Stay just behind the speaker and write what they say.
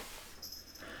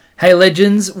Hey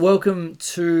legends, welcome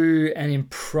to an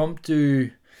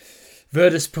impromptu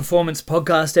Virtus Performance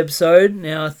podcast episode.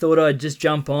 Now I thought I'd just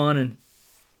jump on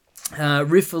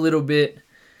and riff a little bit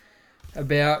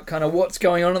about kind of what's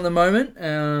going on at the moment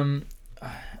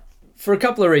for a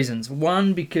couple of reasons.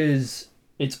 One, because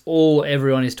it's all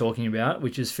everyone is talking about,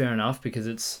 which is fair enough because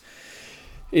it's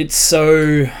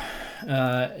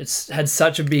had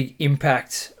such a big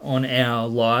impact on our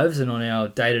lives and on our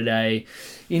day-to-day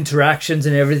interactions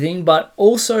and everything, but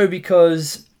also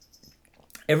because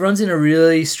everyone's in a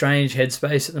really strange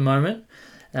headspace at the moment.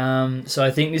 So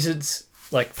I think this is,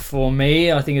 like, for me,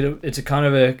 I think it's a kind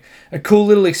of a cool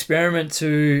little experiment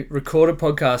to record a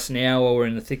podcast now while we're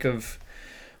in the thick of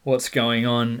what's going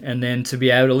on, and then to be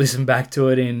able to listen back to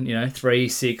it in 3,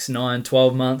 6, 9,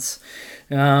 12 months,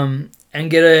 and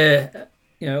get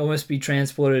almost be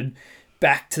transported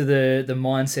back to the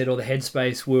mindset or the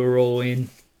headspace we were all in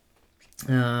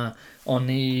on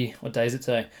the, what day is it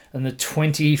today? On the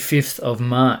 25th of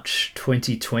March,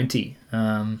 2020.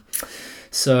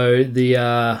 So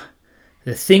the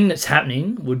thing that's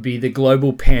happening would be the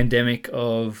global pandemic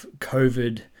of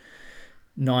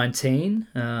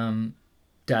Covid-19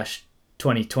 dash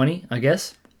 2020, I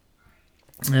guess.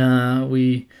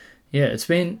 We're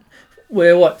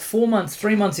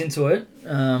 3 months into it,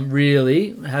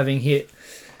 really, having hit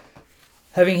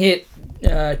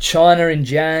China in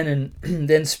Jan and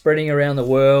then spreading around the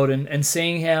world, and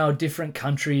seeing how different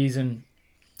countries and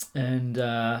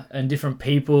different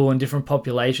people and different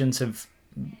populations have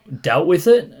dealt with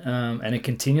it and are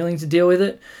continuing to deal with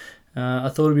it. I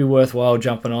thought it'd be worthwhile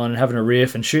jumping on and having a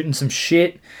riff and shooting some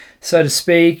shit, so to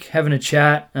speak, having a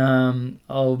chat.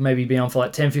 I'll maybe be on for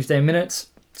like 10-15 minutes.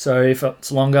 So if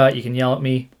it's longer, you can yell at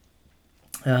me.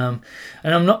 And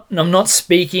I'm not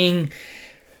speaking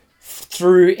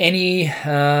through any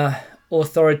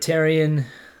authoritarian,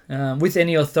 with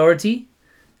any authority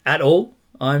at all.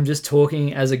 I'm just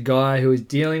talking as a guy who is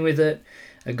dealing with it,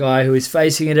 a guy who is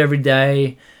facing it every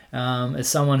day, as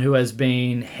someone who has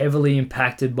been heavily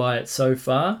impacted by it so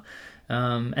far.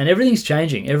 And everything's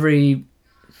changing. Every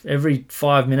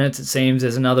 5 minutes, it seems,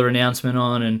 there's another announcement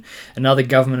on, and another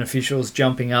government officials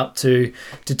jumping up to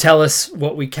tell us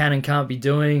what we can and can't be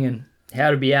doing and how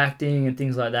to be acting and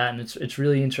things like that. And it's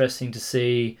really interesting to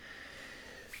see,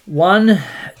 one,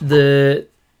 the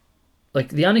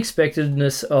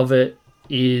unexpectedness of it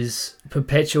is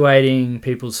perpetuating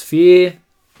people's fear,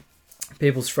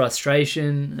 people's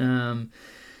frustration.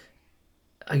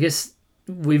 I guess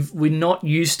we're not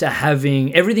used to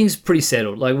having, everything's pretty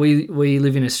settled. Like we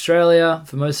live in Australia,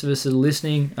 for most of us that are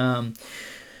listening,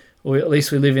 or at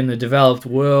least we live in the developed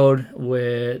world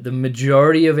where the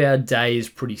majority of our day is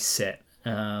pretty set.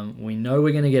 We know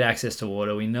we're going to get access to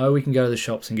water. We know we can go to the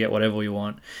shops and get whatever we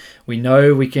want. We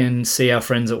know we can see our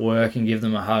friends at work and give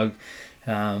them a hug.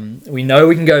 We know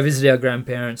we can go visit our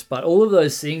grandparents, but all of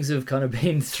those things have kind of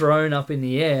been thrown up in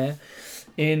the air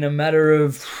in a matter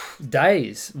of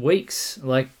days, weeks.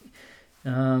 I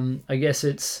guess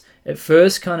it's at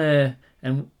first kind of,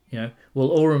 and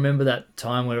we'll all remember that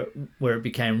time where it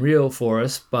became real for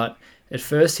us, but it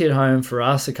first hit home for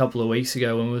us a couple of weeks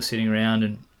ago when we were sitting around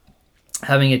and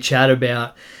having a chat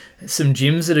about some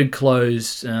gyms that had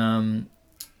closed in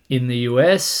the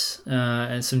US,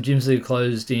 and some gyms that had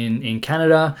closed in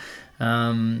Canada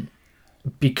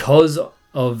because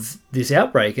of this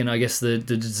outbreak, and I guess the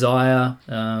desire,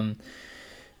 the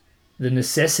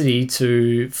necessity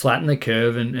to flatten the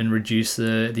curve and reduce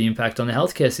the impact on the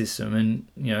healthcare system. And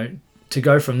to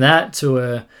go from that to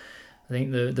I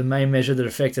think the main measure that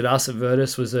affected us at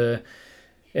Virtus was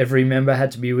every member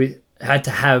had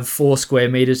to have 4 square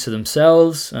meters to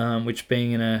themselves, which,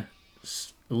 being in a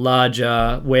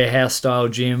larger warehouse style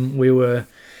gym, we were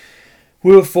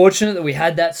fortunate that we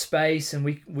had that space, and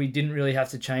we didn't really have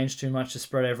to change too much to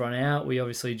spread everyone out. We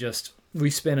obviously we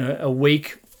spent a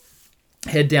week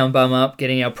head down, bum up,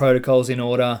 getting our protocols in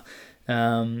order,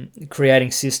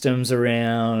 creating systems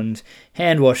around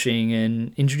hand washing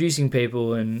and introducing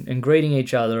people and greeting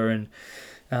each other, and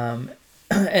our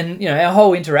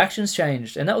whole interactions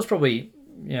changed. And that was probably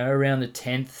around the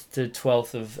 10th to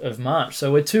 12th of March.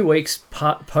 So we're 2 weeks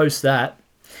post that.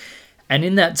 And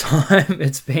in that time,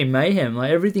 it's been mayhem.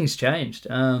 Like, everything's changed.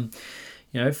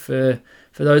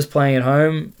 For those playing at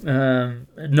home,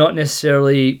 not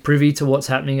necessarily privy to what's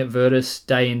happening at Virtus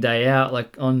day in, day out.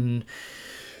 Like, on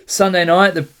Sunday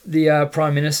night, the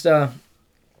Prime Minister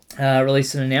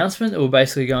released an announcement that we're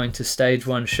basically going to stage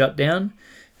 1 shutdown,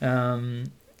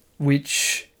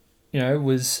 which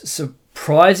was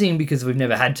surprising because we've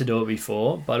never had to do it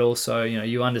before, but also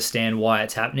you understand why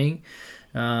it's happening.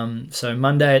 So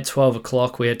Monday at 12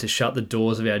 o'clock, we had to shut the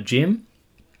doors of our gym.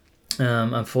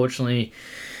 Unfortunately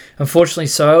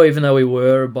so, even though we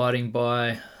were abiding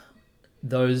by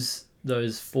those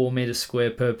 4 meters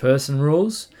square per person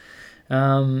rules.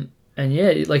 And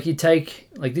yeah, like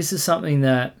this is something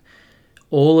that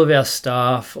all of our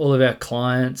staff, all of our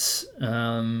clients,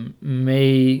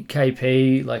 me,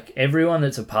 KP, like everyone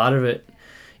that's a part of it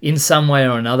in some way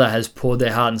or another has poured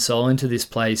their heart and soul into this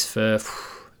place for,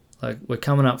 like, we're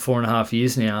coming up 4.5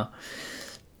 years now.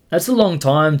 That's a long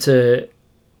time to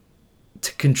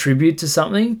contribute to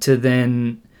something, to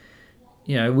then,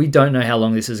 we don't know how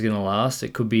long this is going to last.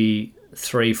 It could be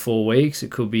 3-4 weeks.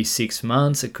 It could be 6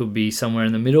 months. It could be somewhere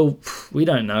in the middle. We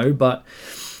don't know. But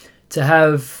to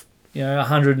have,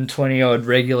 120 odd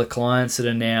regular clients that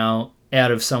are now out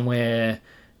of somewhere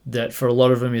that for a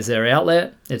lot of them is their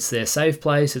outlet. It's their safe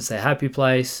place. It's their happy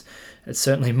place. It's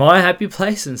certainly my happy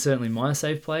place and certainly my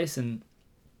safe place. And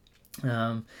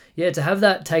to have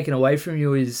that taken away from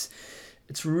you it's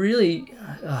really,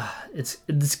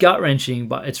 it's gut-wrenching,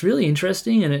 but it's really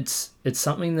interesting, and it's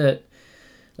something that,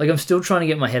 like, I'm still trying to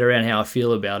get my head around how I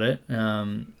feel about it.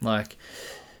 Like,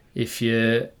 if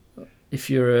you're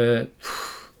a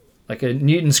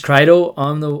Newton's cradle,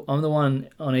 I'm the one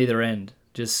on either end,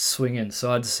 just swinging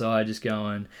side to side, just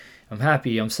going, I'm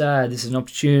happy, I'm sad, this is an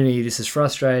opportunity, this is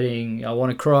frustrating, I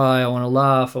want to cry, I want to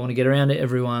laugh, I want to get around to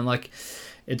everyone. Like,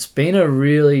 it's been a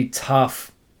really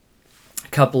tough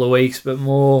couple of weeks, but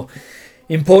more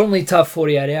importantly, tough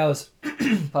 48 hours.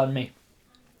 Pardon me.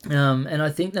 And I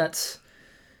think that's,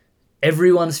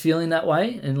 everyone's feeling that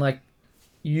way. And like,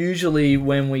 usually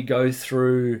when we go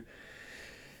through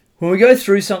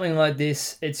something like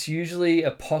this, it's usually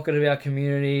a pocket of our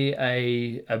community,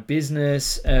 a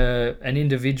business, an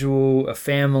individual, a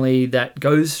family that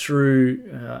goes through,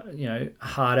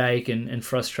 heartache and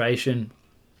frustration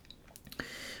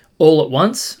all at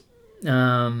once.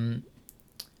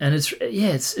 And it's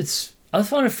I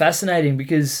find it fascinating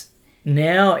because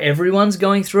now everyone's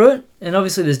going through it, and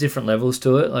obviously there's different levels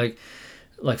to it.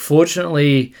 Like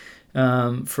fortunately,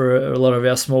 for a lot of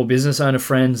our small business owner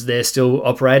friends, they're still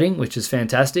operating, which is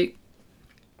fantastic.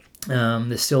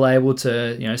 They're still able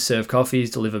to, serve coffees,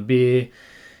 deliver beer,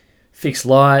 fix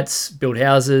lights, build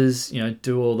houses,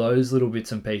 do all those little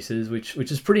bits and pieces, which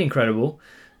is pretty incredible.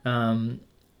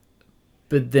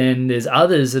 But then there's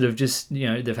others that have just,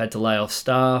 they've had to lay off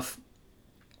staff.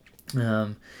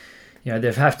 They've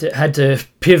had to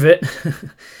pivot.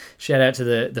 Shout out to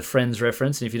the Friends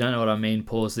reference. And if you don't know what I mean,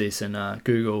 pause this and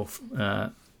Google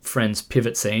Friends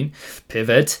pivot scene.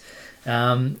 Pivot.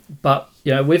 But,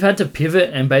 we've had to pivot,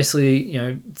 and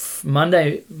basically,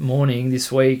 Monday morning this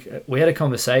week, we had a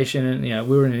conversation, and,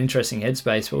 we were in an interesting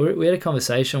headspace, but we had a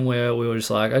conversation where we were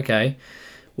just like, okay,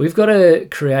 we've got to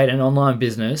create an online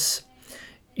business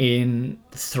in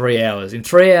 3 hours. In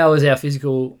 3 hours, our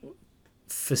physical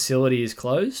facility is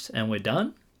closed and we're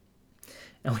done.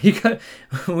 And we've got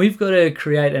to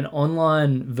create an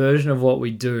online version of what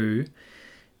we do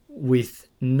with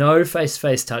no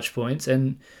face-to-face touch points.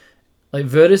 And like,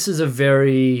 Virtus is a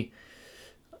very,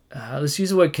 let's use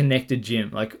the word connected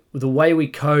gym. Like, the way we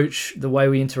coach, the way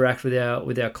we interact with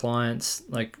our clients,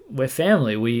 like, we're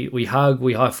family. We hug,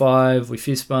 we high five, we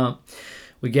fist bump.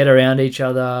 We get around each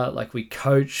other, like, we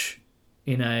coach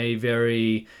in a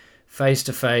very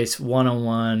face-to-face,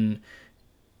 one-on-one.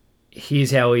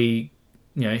 Here's how we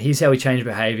change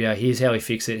behavior. Here's how we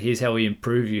fix it. Here's how we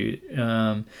improve you.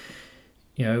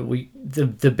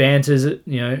 The banter's at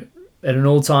an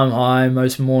all-time high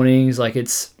most mornings. Like,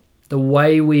 it's the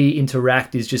way we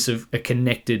interact is just a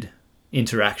connected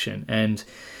interaction, and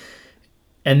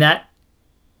that,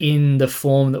 in the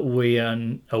form that we are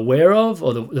aware of,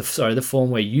 or the form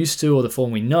we're used to, or the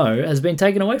form we know, has been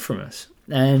taken away from us.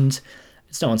 And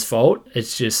it's no one's fault.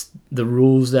 It's just the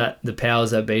rules that the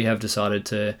powers that be have decided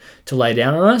to lay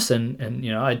down on us. And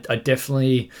I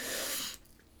definitely,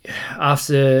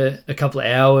 after a couple of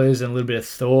hours and a little bit of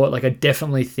thought, like, I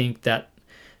definitely think that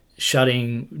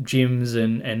shutting gyms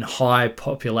and high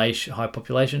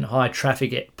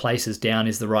traffic places down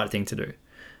is the right thing to do.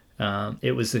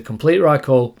 It was the complete right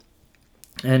call.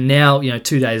 And now,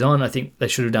 2 days on, I think they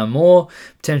should have done more.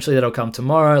 Potentially that'll come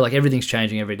tomorrow. Like, everything's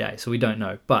changing every day, so we don't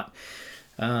know. But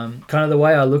kind of the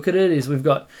way I look at it is we've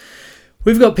got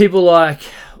people like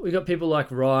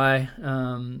Rye.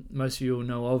 Most of you will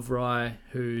know of Rye,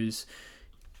 who's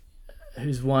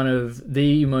one of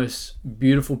the most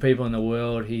beautiful people in the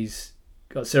world. He's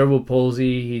got cerebral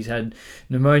palsy. He's had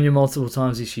pneumonia multiple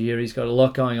times this year. He's got a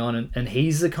lot going on, and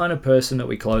he's the kind of person that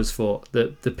we close for.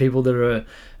 The people that are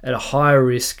at a higher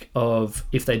risk of,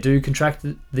 if they do contract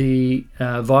the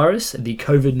virus, the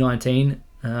Covid-19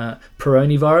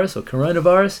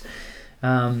 coronavirus.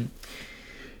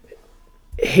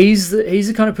 he's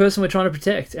the kind of person we're trying to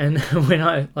protect. And when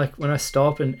I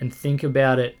stop and think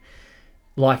about it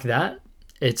like that,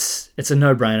 it's a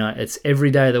no-brainer. It's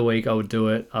every day of the week I would do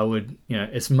it. I would,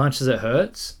 as much as it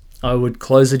hurts, I would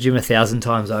close the gym 1,000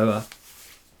 times over.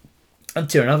 I'm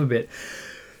tearing up a bit.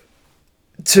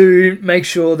 To make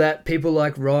sure that people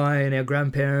like Ryan, our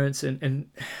grandparents, and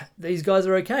these guys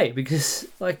are okay, because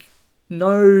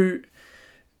no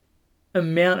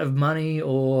amount of money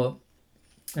or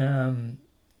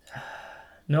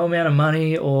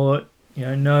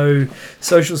no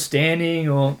social standing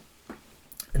or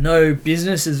no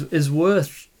business is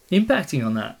worth impacting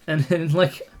on that. And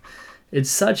it's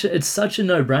such a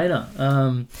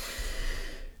no-brainer.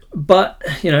 But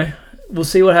we'll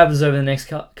see what happens over the next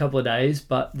couple of days.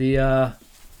 But at the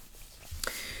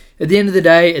end of the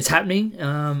day, it's happening.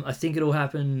 I think it'll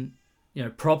happen,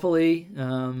 properly.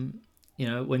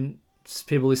 When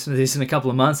people listen to this in a couple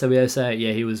of months, they'll be able to say,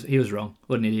 yeah, he was wrong.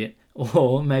 What an idiot.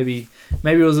 Or maybe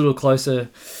it was a little closer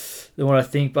than what I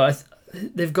think. But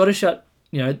they've got to shut,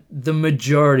 the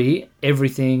majority,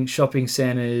 everything, shopping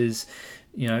centres,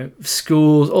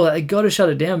 schools, all that. They've got to shut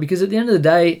it down, because at the end of the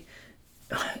day,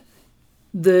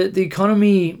 the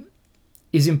economy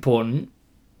is important.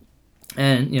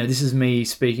 And, this is me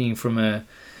speaking from a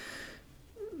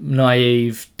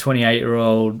naive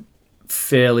 28-year-old,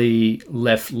 fairly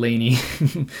left-leaning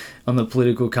on the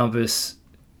political compass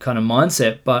kind of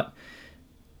mindset. But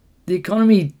the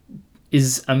economy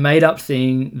is a made-up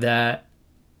thing that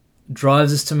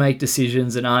drives us to make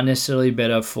decisions that aren't necessarily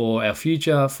better for our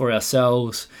future, for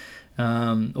ourselves,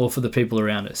 or for the people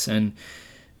around us. And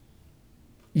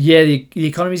yeah, the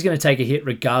economy is going to take a hit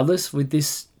regardless with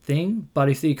this thing. But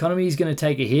if the economy is going to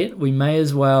take a hit, we may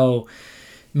as well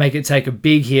make it take a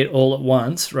big hit all at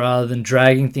once, rather than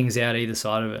dragging things out either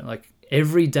side of it.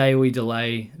 Every day we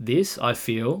delay this, I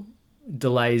feel,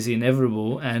 delay is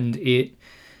inevitable, and it's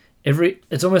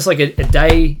almost like a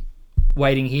day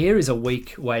waiting here is a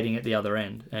week waiting at the other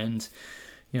end. And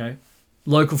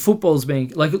local football's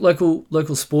being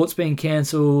local sports being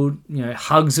cancelled.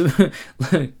 Hugs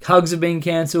are being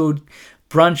cancelled.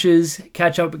 Brunches,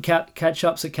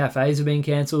 catch-ups at cafes are being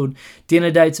cancelled.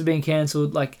 Dinner dates are being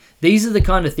cancelled. These are the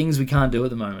kind of things we can't do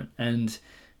at the moment. And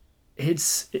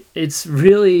it's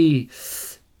really,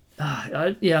 I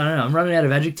don't know, I'm running out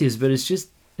of adjectives, but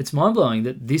it's mind-blowing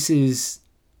that this is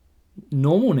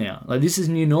normal now. This is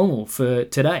new normal for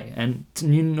today, and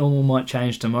new normal might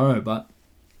change tomorrow, but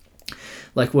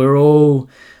we're all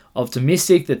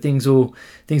optimistic that things will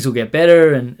get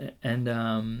better, and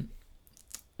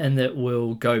that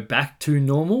we'll go back to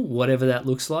normal, whatever that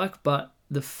looks like. But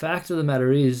the fact of the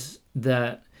matter is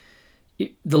that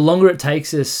the longer it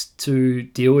takes us to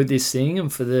deal with this thing,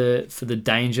 and for the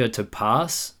danger to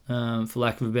pass, for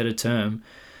lack of a better term,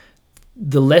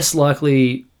 the less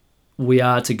likely we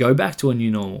are to go back to a new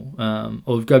normal,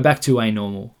 or go back to a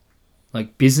normal.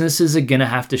 Businesses are going to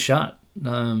have to shut.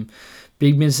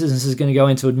 Big businesses is going to go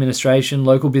into administration.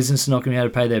 Local business is not going to be able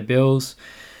to pay their bills.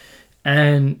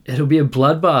 And it'll be a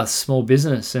bloodbath, small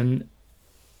business. And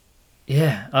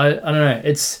yeah, I don't know.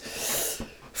 It's,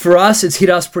 for us, it's hit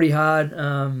us pretty hard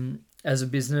as a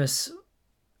business.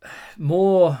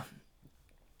 More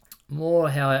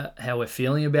how we're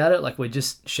feeling about it. We're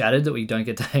just shattered that we don't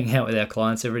get to hang out with our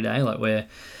clients every day.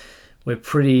 We're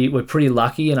pretty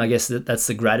lucky, and I guess that's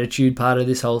the gratitude part of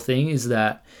this whole thing, is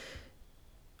that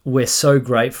we're so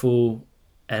grateful,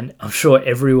 and I'm sure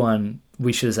everyone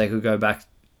wishes they could go back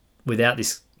without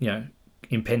this,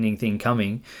 impending thing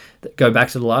coming, go back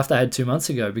to the life they had 2 months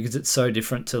ago, because it's so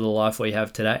different to the life we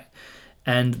have today.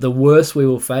 And the worst we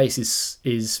will face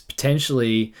is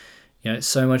potentially,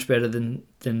 so much better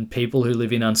than people who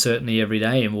live in uncertainty every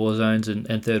day in war zones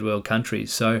and third world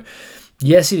countries. So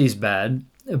yes, it is bad,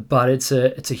 but it's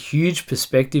a huge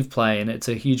perspective play, and it's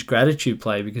a huge gratitude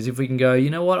play, because if we can go,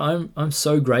 you know what, I'm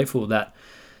so grateful that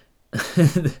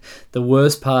the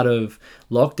worst part of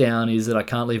lockdown is that I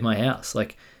can't leave my house.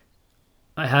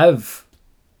 I have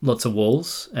lots of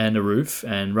walls and a roof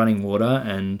and running water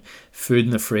and food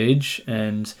in the fridge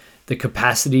and the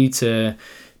capacity to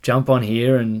jump on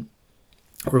here and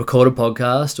record a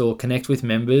podcast or connect with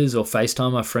members or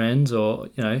FaceTime my friends, or,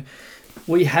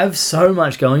 we have so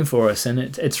much going for us, and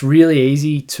it's really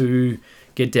easy to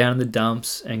get down in the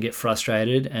dumps and get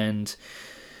frustrated, and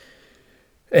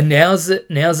now's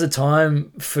the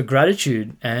time for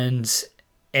gratitude and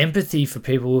empathy for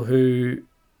people who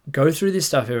go through this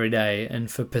stuff every day, and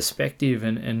for perspective,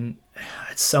 and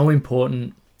it's so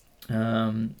important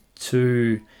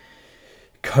to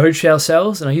coach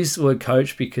ourselves. And I use the word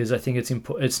coach because I think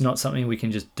it's not something we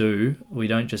can just do. We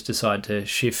don't just decide to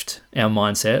shift our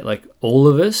mindset. All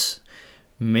of us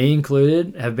me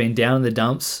included, have been down in the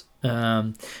dumps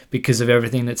because of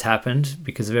everything that's happened,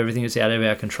 because of everything that's out of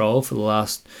our control for the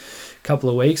last couple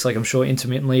of weeks. Like, I'm sure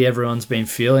intermittently everyone's been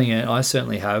feeling it. I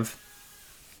certainly have.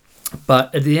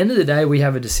 But at the end of the day, we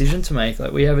have a decision to make.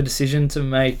 Like, we have a decision to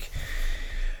make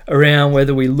around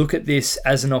whether we look at this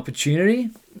as an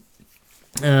opportunity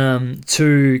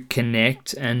to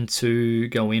connect and to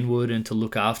go inward and to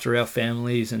look after our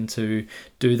families and to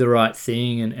do the right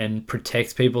thing and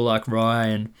protect people like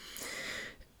Ryan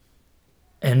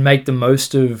and make the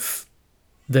most of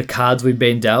the cards we've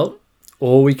been dealt,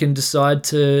 or we can decide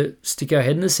to stick our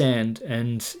head in the sand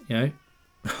and, you know,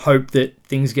 hope that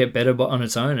things get better on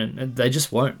its own, and they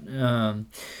just won't. You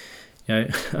know,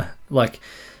 like,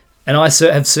 and I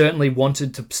have certainly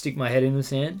wanted to stick my head in the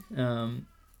sand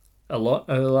a lot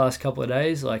over the last couple of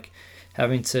days, like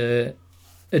having to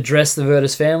address the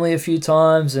Virtus family a few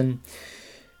times and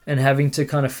having to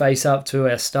kind of face up to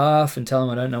our staff and tell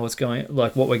them I don't know what's going,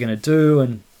 like what we're going to do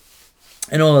and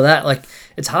all of that. Like,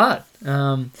 it's hard.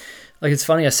 Like, it's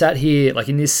funny, I sat here like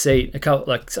in this seat I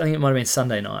think it might have been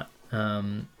Sunday night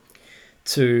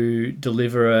to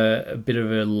deliver a bit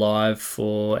of a live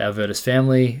for our Virtus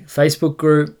family Facebook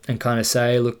group and kind of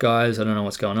say, look guys, I don't know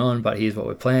what's going on, but here's what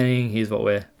we're planning, here's what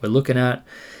we're looking at.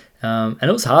 And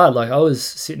it was hard. Like, I was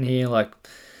sitting here like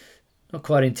not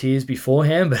quite in tears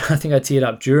beforehand, but I think I teared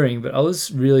up during, but I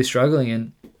was really struggling.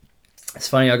 And it's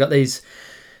funny, I got these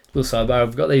little sidebar,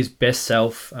 I've got these best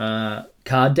self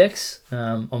card decks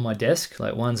on my desk.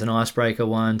 Like, one's an icebreaker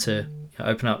one to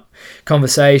open up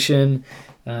conversation,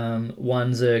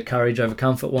 one's a courage over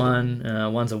comfort one,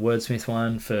 one's a wordsmith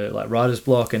one for like writer's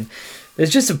block, and there's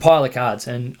just a pile of cards.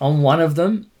 And on one of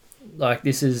them, like,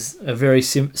 this is a very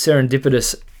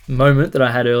serendipitous moment that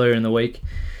I had earlier in the week.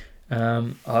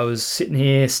 I was sitting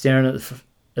here staring at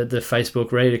the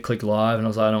Facebook, ready to click live, and I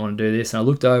was like, I don't want to do this. And I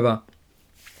looked over,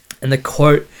 and the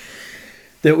quote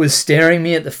that was staring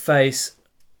me in the face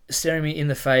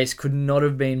could not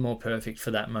have been more perfect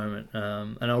for that moment.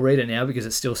 And I'll read it now because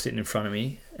it's still sitting in front of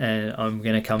me, and I'm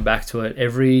going to come back to it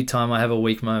every time I have a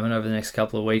weak moment over the next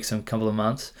couple of weeks and couple of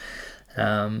months.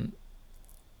 The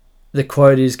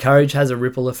quote is, courage has a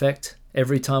ripple effect.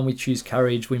 Every time we choose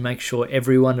courage, we make sure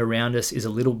everyone around us is a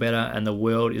little better and the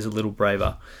world is a little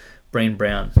braver. Breen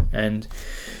Brown. And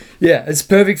yeah, it's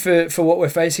perfect for what we're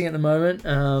facing at the moment.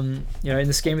 You know, in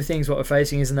the scheme of things, what we're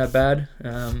facing isn't that bad.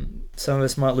 Some of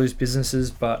us might lose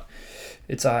businesses, but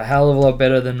it's a hell of a lot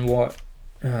better than what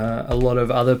a lot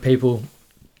of other people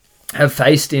have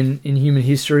faced in human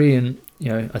history. And,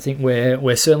 you know, I think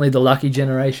we're certainly the lucky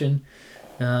generation,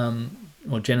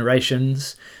 or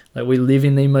generations. Like, we live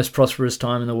in the most prosperous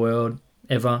time in the world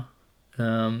ever.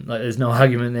 Like, there's no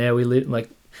argument there. We live, like,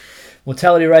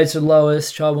 mortality rates are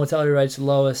lowest, child mortality rates are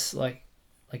lowest, like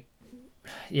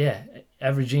yeah,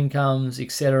 average incomes,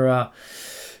 etc.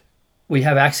 We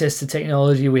have access to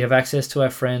technology, we have access to our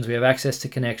friends, we have access to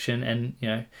connection, and, you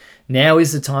know, now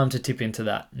is the time to tip into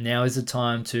that. Now is the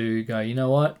time to go, you know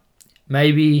what,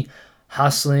 maybe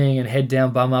hustling and head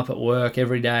down, bum up at work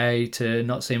every day to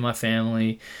not see my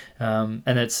family, and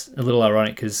it's a little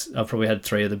ironic because I've probably had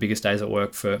 3 of the biggest days at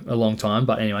work for a long time,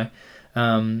 but anyway,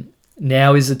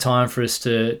 now is the time for us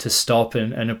to stop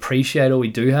and appreciate all we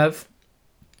do have.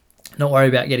 Not worry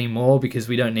about getting more because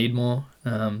we don't need more.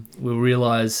 We'll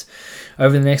realize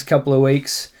over the next couple of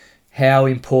weeks how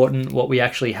important what we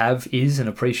actually have is, and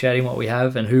appreciating what we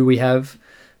have and who we have.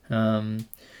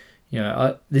 You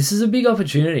know, this is a big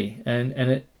opportunity,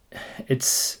 and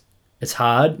it's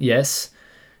hard, yes,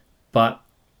 but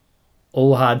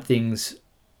all hard things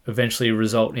eventually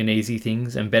result in easy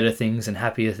things and better things and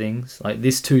happier things. Like,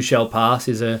 this too shall pass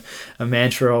is a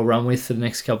mantra I'll run with for the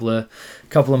next couple of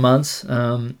months.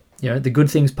 You know, the good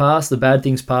things pass, the bad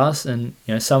things pass, and,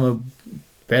 you know, some are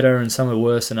better and some are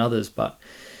worse than others. But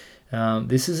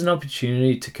this is an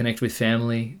opportunity to connect with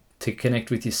family, to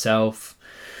connect with yourself,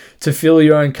 to fill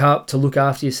your own cup, to look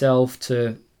after yourself,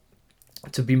 to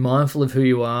be mindful of who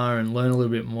you are and learn a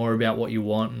little bit more about what you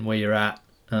want and where you're at.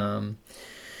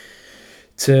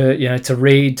 To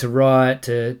read, to write,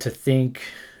 to think,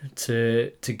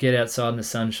 to get outside in the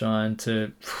sunshine,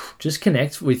 to just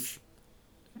connect with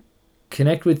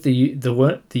the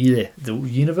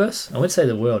universe. I wouldn't say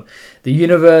the world, the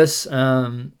universe.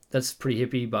 That's pretty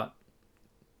hippie, but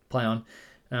play on.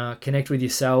 Connect with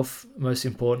yourself, most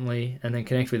importantly, and then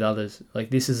connect with others. Like,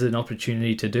 this is an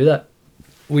opportunity to do that.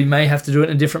 We may have to do it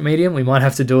in a different medium. We might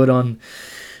have to do it on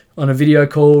a video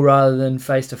call rather than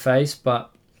face to face, but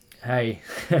hey,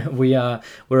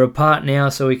 we're apart now,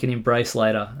 so we can embrace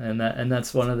later, and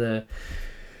that's one of the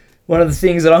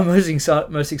things that I'm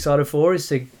most excited for, is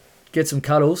to get some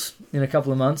cuddles in a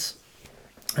couple of months,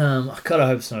 I kind of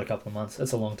hope it's not a couple of months.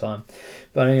 That's a long time.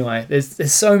 But anyway,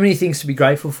 there's so many things to be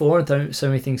grateful for, and so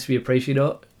many things to be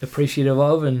appreciative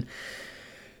of. And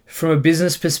from a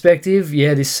business perspective,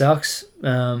 yeah, this sucks.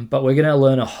 But we're going to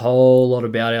learn a whole lot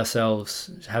about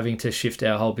ourselves, having to shift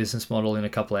our whole business model in a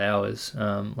couple of hours.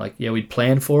 We'd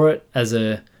plan for it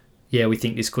we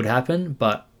think this could happen,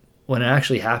 but when it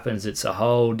actually happens, it's a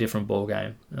whole different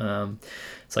ballgame.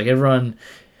 It's like everyone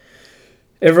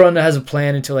has a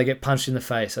plan until they get punched in the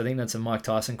face. I think that's a Mike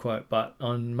Tyson quote. But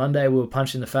on Monday, we were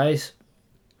punched in the face,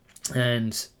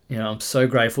 and I'm so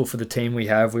grateful for the team we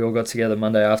have. We all got together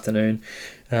Monday afternoon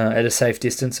at a safe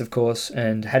distance, of course,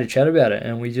 and had a chat about it.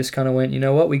 And we just kind of went, you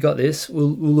know what, we got this.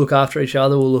 We'll look after each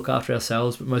other. We'll look after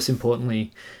ourselves. But most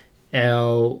importantly,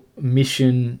 our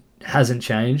mission hasn't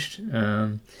changed.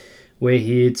 We're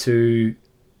here to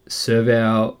serve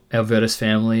our Virtus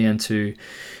family and to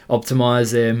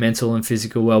optimize their mental and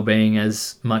physical well-being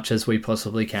as much as we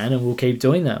possibly can, and we'll keep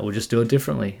doing that. We'll just do it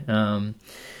differently. And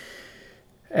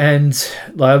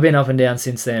I've been up and down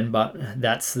since then, but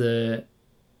that's what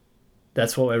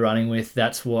we're running with.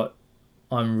 That's what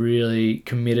I'm really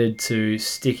committed to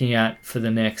sticking at for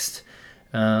the next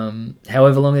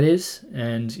however long it is,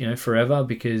 and forever,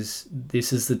 because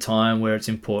this is the time where it's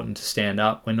important to stand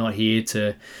up. We're not here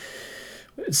to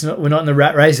we're not in the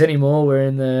rat race anymore. We're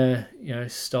in the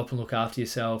stop and look after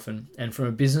yourself. And from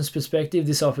a business perspective,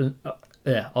 this offers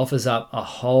up a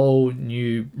whole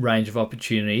new range of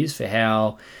opportunities for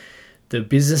how the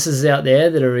businesses out there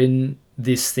that are in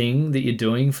this thing that you're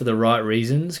doing for the right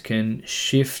reasons can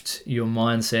shift your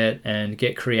mindset and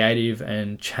get creative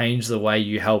and change the way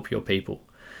you help your people.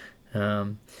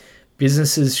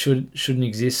 Businesses shouldn't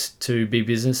exist to be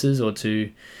businesses or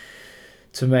to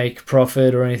make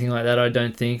profit or anything like that. I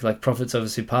don't think. Profit's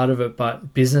obviously part of it,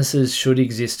 but businesses should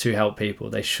exist to help people.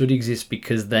 They should exist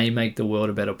because they make the world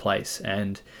a better place.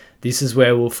 And this is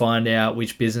where we'll find out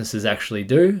which businesses actually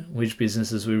do, which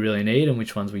businesses we really need, and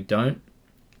which ones we don't.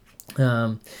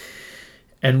 And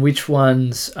which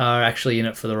ones are actually in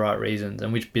it for the right reasons,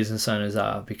 and which business owners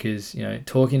are. Because,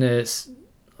 talking to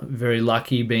very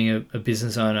lucky being a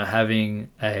business owner, having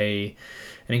an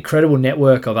incredible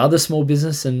network of other small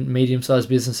business and medium-sized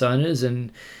business owners,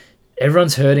 and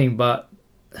everyone's hurting, but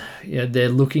they're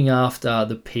looking after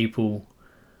the people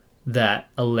that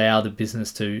allow the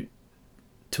business to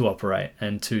operate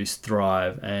and to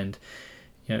thrive. And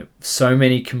so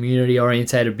many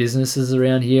community-orientated businesses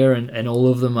around here, and all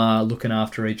of them are looking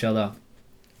after each other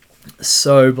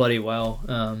so bloody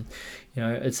well.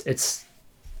 It's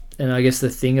and I guess the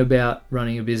thing about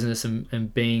running a business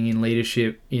and being in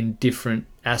leadership in different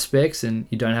aspects, and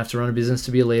you don't have to run a business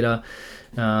to be a leader,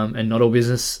 and not all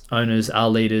business owners are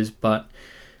leaders, but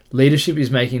leadership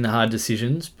is making the hard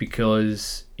decisions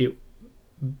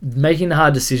making the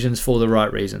hard decisions for the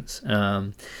right reasons,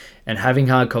 and having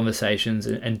hard conversations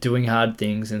and doing hard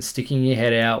things and sticking your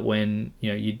head out when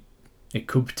it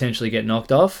could potentially get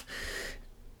knocked off.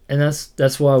 And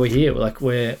that's why we're here.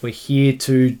 We're here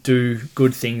to do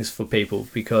good things for people,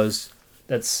 because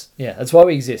that's why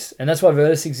we exist, and that's why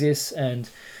Virtus exists. And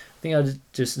I think I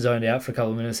just zoned out for a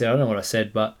couple of minutes there. I don't know what I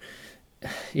said, but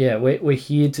we're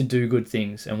here to do good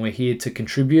things, and we're here to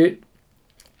contribute.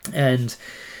 And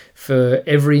for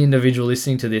every individual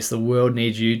listening to this, the world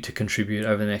needs you to contribute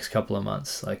over the next couple of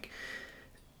months.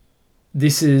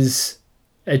 This is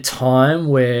a time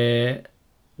where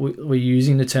we're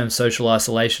using the term social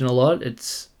isolation a lot.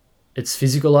 It's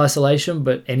physical isolation,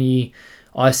 but any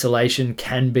isolation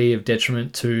can be of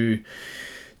detriment to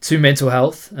mental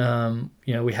health. We're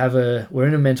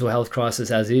in a mental health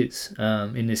crisis as is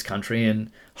in this country,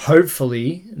 and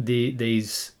hopefully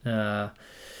these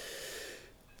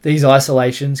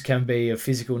isolations can be of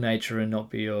physical nature and not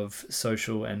be of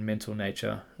social and mental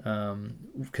nature,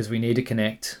 because we need to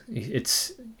connect.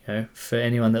 It's for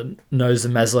anyone that knows the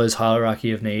Maslow's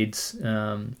hierarchy of needs,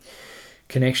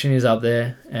 connection is up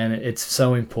there, and it's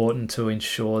so important to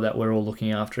ensure that we're all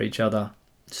looking after each other.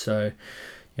 So,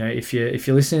 if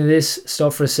you're listening to this,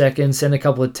 stop for a second, send a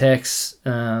couple of texts,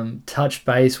 touch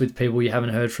base with people you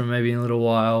haven't heard from maybe in a little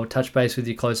while, touch base with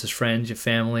your closest friends, your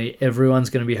family. Everyone's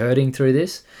going to be hurting through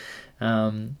this,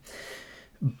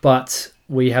 but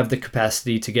we have the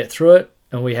capacity to get through it,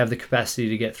 and we have the capacity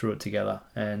to get through it together.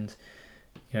 And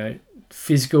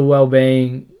physical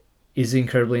well-being is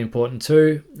incredibly important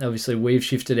too. Obviously, we've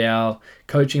shifted our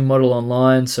coaching model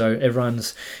online, so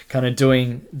everyone's kind of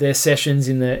doing their sessions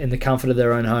in the comfort of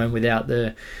their own home without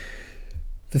the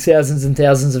thousands and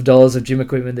thousands of dollars of gym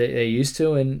equipment that they're used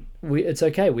to. And it's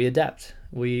okay. We adapt.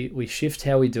 We shift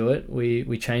how we do it.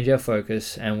 We change our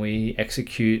focus, and we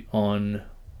execute on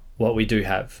what we do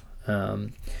have.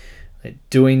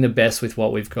 Doing the best with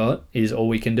what we've got is all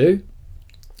we can do.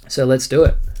 So let's do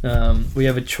it. We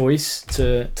have a choice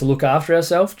to look after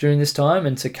ourselves during this time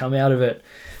and to come out of it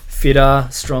fitter,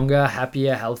 stronger,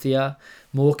 happier, healthier,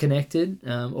 more connected,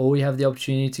 or we have the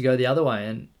opportunity to go the other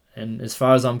way. And as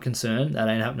far as I'm concerned, that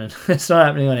ain't happening. It's not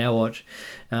happening on our watch.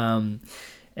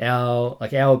 Our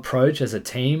approach as a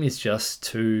team is just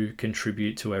to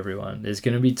contribute to everyone. There's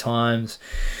going to be times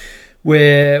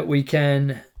where we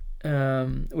can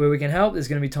help. There's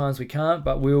going to be times we can't,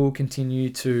 but we'll continue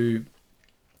to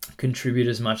contribute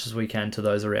as much as we can to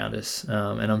those around us.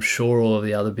 And I'm sure all of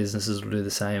the other businesses will do the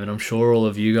same. And I'm sure all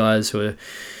of you guys who are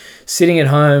sitting at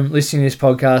home listening to this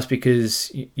podcast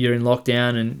because you're in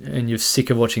lockdown and you're sick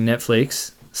of watching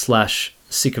Netflix /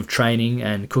 sick of training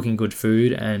and cooking good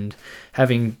food and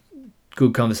having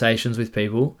good conversations with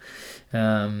people,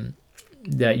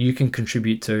 that you can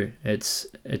contribute to.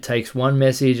 It takes one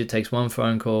message, it takes one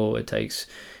phone call, it takes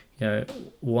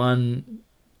one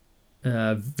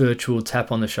virtual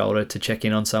tap on the shoulder to check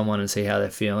in on someone and see how they're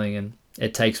feeling, and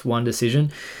it takes one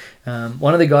decision.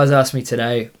 One of the guys asked me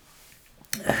today,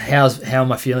 how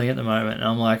am I feeling at the moment? And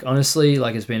I'm like, honestly,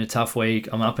 it's been a tough week.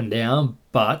 I'm up and down,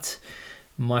 but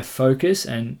my focus,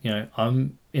 and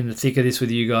I'm in the thick of this with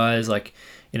you guys,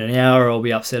 in an hour I'll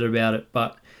be upset about it,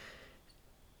 but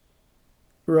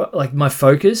my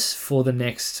focus for the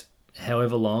next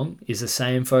however long is the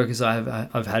same focus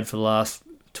I've had for the last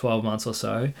 12 months or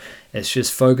so. It's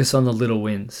just focus on the little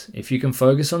wins. If you can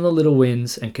focus on the little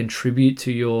wins and contribute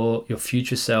to your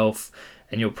future self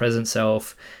and your present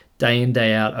self day in,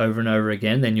 day out, over and over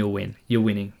again, then you'll win. You're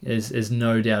winning. There's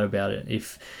no doubt about it.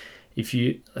 If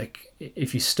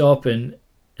you stop and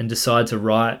decide to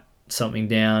write something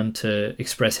down to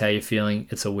express how you're feeling,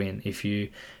 it's a win. If you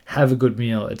have a good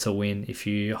meal, it's a win. If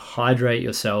you hydrate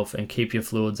yourself and keep your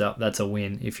fluids up, that's a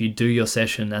win. If you do your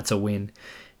session, that's a win.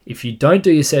 If you don't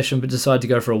do your session but decide to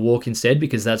go for a walk instead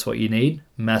because that's what you need,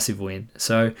 massive win.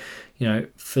 So,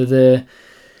 for the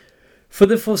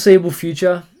foreseeable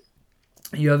future,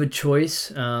 you have a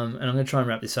choice, and I'm going to try and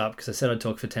wrap this up because I said I'd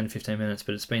talk for 10-15 minutes,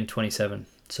 but it's been 27,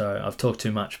 so I've talked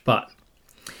too much. But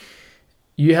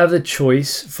you have the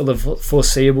choice for the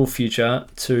foreseeable future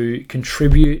to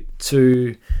contribute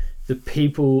to the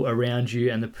people around you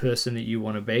and the person that you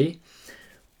want to be,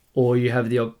 or you have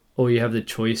the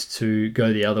choice to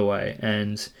go the other way.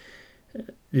 And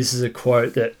this is a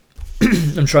quote that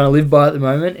I'm trying to live by at the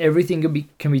moment. Everything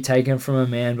can be taken from a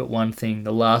man but one thing,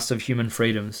 the last of human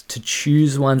freedoms, to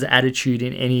choose one's attitude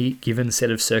in any given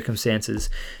set of circumstances,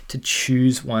 to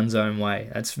choose one's own way.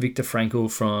 That's Viktor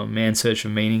Frankl from Man's Search for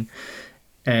Meaning.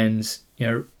 And,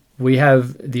 we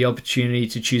have the opportunity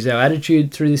to choose our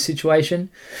attitude through this situation,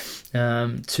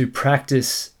 to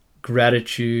practice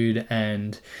gratitude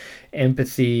and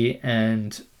empathy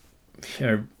and,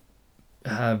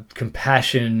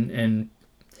 compassion and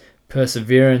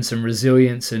perseverance and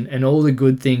resilience and all the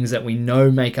good things that we know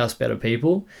make us better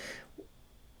people.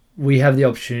 We have the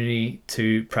opportunity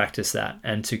to practice that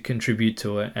and to contribute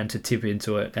to it and to tip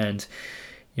into it. And,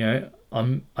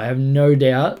 I have no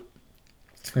doubt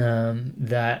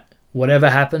that whatever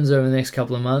happens over the next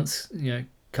couple of months,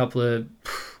 couple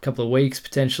of weeks,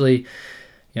 potentially,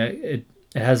 it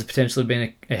has potentially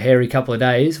been a hairy couple of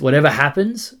days. Whatever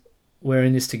happens, we're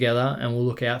in this together and we'll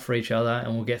look out for each other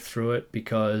and we'll get through it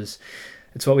because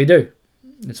it's what we do.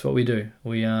 It's what we do.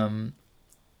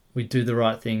 We do the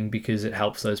right thing because it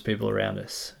helps those people around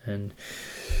us. And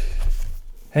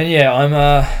yeah,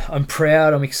 I'm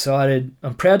proud. I'm excited.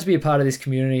 I'm proud to be a part of this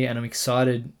community, and I'm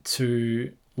excited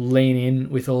to lean in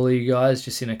with all of you guys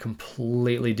just in a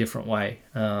completely different way.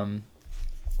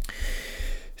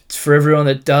 For everyone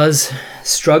that does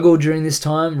struggle during this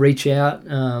time, reach out.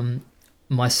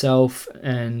 Myself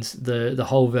and the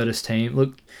whole Virtus team.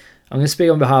 Look, I'm going to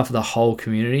speak on behalf of the whole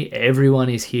community. Everyone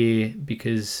is here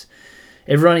because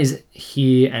everyone is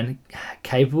here and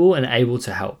capable and able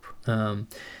to help.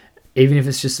 Even if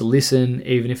it's just a listen,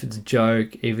 even if it's a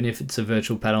joke, even if it's a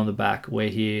virtual pat on the back, we're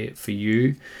here for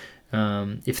you.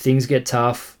 If things get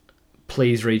tough,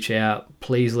 please reach out.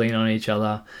 Please lean on each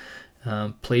other.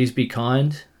 Please be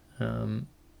kind.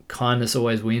 Kindness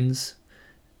always wins.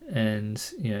 And,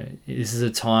 this is a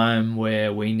time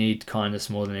where we need kindness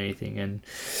more than anything. And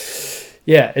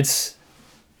yeah, it's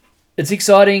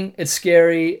exciting. It's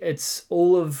scary. It's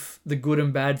all of the good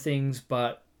and bad things,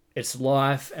 but it's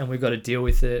life and we've got to deal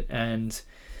with it. And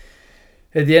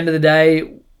at the end of the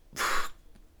day,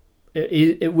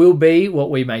 it will be what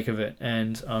we make of it.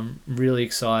 And I'm really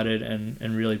excited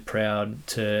and really proud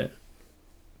to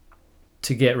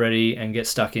get ready and get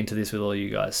stuck into this with all you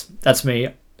guys. That's me.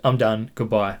 I'm done.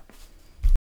 Goodbye.